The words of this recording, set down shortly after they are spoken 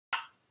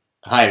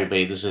Hi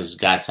everybody, this is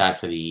Saad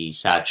for the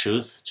Sad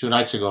Truth. 2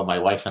 nights ago, my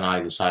wife and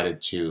I decided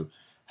to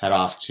head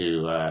off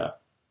to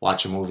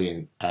watch a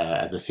movie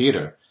at the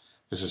theater.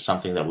 This is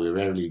something that we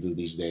rarely do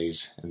these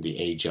days in the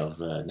age of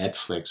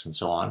Netflix and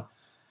so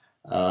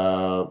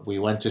on. We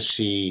went to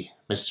see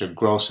Mr.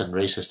 Gross and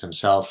Racist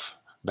himself,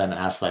 Ben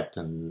Affleck,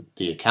 and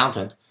The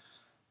Accountant.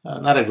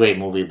 Not a great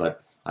movie,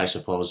 but I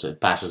suppose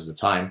it passes the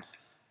time.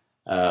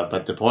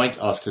 But the point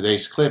of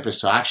today's clip is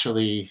to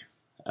actually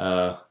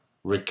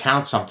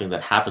recount something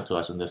that happened to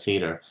us in the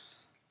theater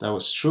that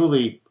was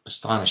truly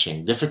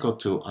astonishing, difficult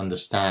to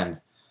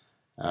understand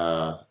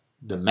the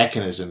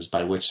mechanisms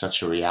by which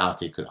such a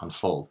reality could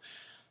unfold.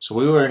 So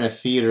we were in a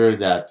theater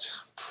that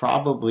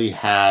probably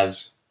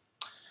has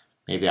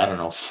maybe, I don't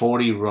know,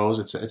 40 rows.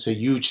 It's a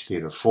huge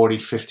theater, 40,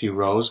 50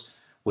 rows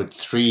with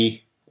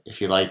three, if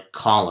you like,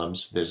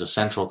 columns. There's a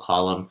central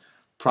column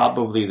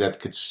probably that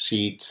could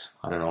seat,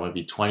 I don't know,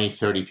 maybe 20,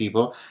 30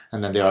 people.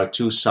 And then there are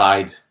two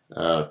side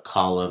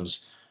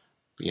columns,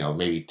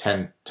 maybe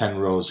 10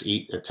 rows,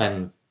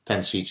 10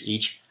 seats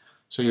each.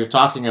 So you're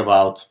talking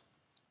about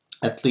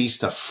at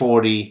least a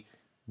 40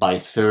 by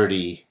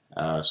 30,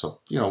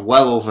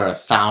 well over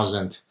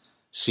 1,000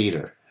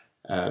 seater.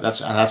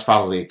 That's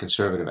probably a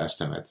conservative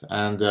estimate.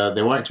 And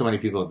there weren't too many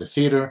people at the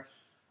theater,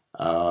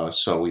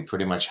 so we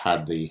pretty much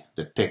had the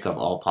pick of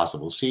all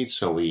possible seats.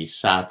 So we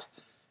sat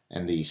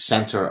in the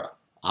center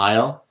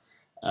aisle,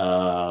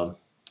 at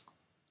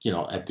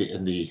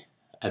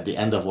the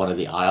end of one of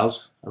the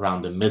aisles,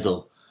 around the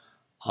middle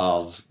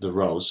of the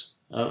rows,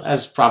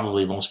 as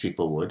probably most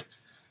people would.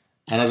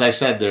 And as I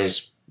said,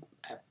 there's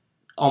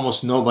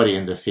almost nobody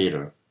in the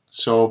theater.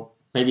 So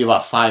maybe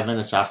about 5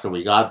 minutes after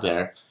we got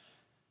there,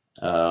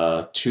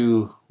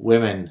 two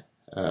women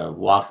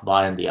walked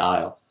by in the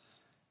aisle.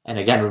 And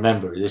again,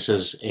 remember, this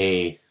is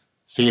a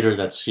theater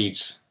that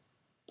seats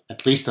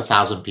at least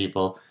 1,000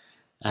 people,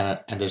 and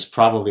there's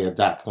probably at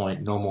that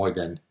point no more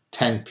than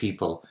 10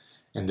 people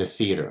in the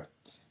theater.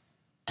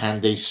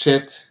 And they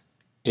sit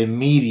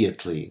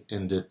immediately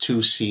in the two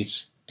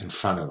seats in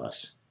front of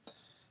us.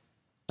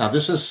 Now,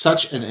 this is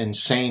such an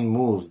insane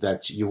move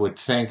that you would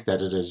think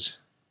that it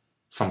is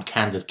from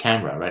candid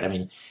camera, right? I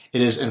mean,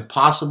 it is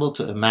impossible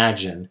to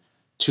imagine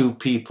two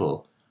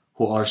people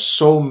who are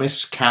so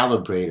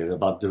miscalibrated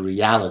about the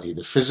reality,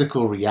 the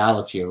physical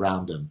reality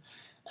around them,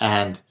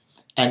 and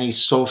any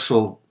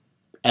social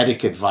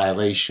etiquette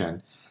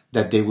violation,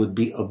 that they would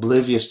be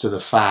oblivious to the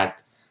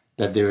fact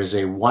that there is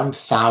a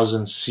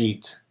 1,000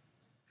 seat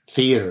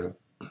theater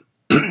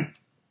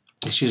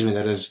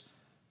that is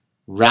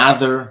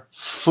rather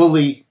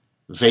fully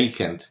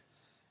vacant,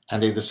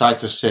 and they decide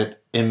to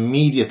sit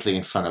immediately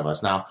in front of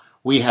us. Now,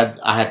 I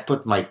had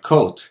put my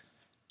coat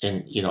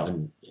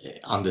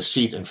on the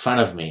seat in front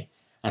of me,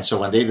 and so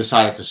when they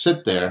decided to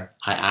sit there,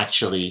 I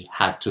actually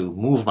had to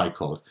move my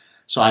coat.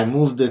 So I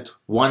moved it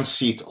one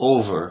seat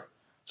over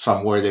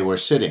from where they were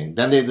sitting.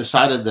 Then they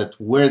decided that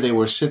where they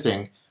were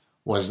sitting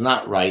was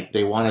not right.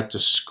 They wanted to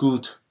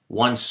scoot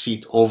one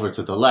seat over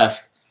to the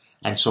left,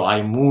 and so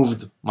I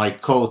moved my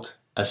coat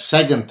a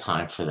second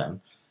time for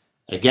them.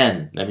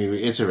 Again, let me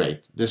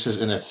reiterate, this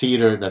is in a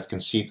theater that can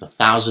seat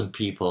 1,000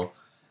 people,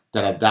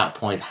 that at that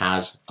point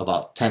has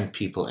about 10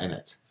 people in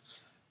it.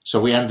 So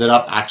we ended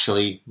up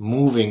actually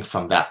moving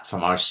from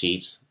our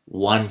seats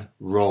one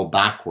row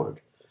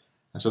backward.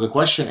 And so the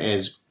question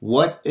is,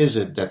 what is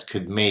it that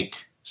could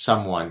make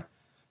someone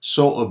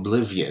so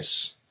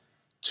oblivious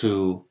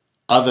to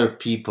other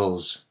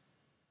people's,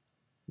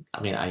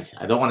 I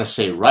don't want to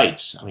say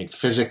rights,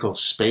 physical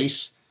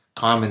space,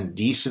 common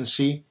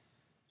decency?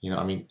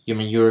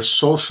 You're a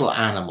social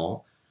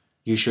animal.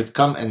 You should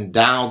come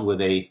endowed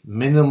with a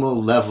minimal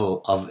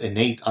level of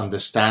innate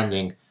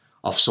understanding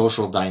of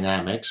social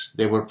dynamics.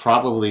 They were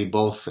probably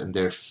both in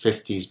their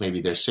 50s,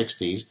 maybe their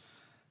 60s.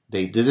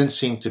 They didn't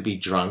seem to be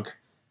drunk.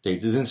 They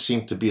didn't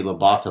seem to be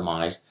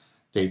lobotomized.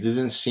 They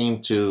didn't seem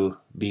to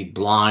be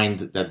blind,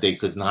 that they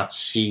could not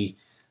see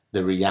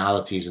the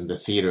realities in the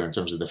theater in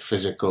terms of the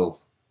physical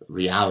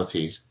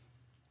realities.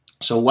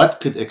 So what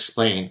could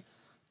explain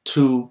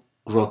two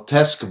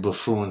grotesque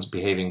buffoons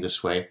behaving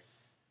this way?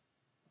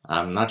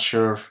 I'm not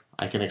sure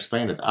I can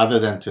explain it, other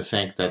than to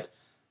think that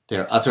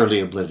they're utterly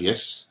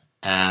oblivious,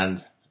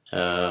 and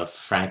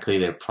frankly,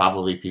 they're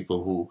probably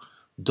people who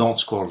don't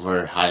score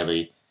very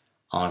highly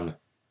on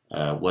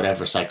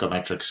whatever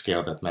psychometric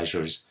scale that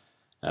measures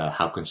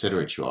how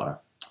considerate you are.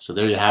 So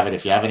there you have it.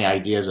 If you have any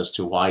ideas as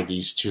to why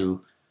these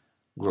two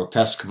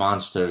grotesque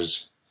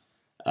monsters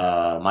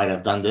might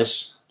have done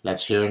this,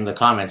 let's hear it in the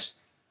comments.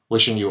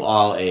 Wishing you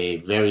all a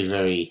very,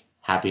 very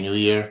happy new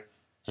year,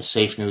 a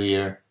safe new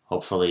year.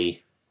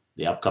 Hopefully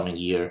the upcoming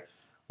year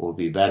will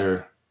be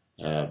better,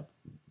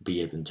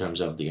 be it in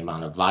terms of the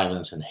amount of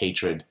violence and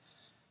hatred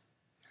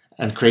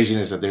and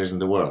craziness that there is in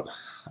the world.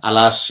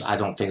 Alas, I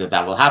don't think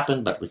that will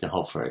happen, but we can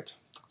hope for it.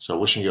 So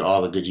wishing you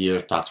all a good year.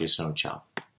 Talk to you soon. Ciao.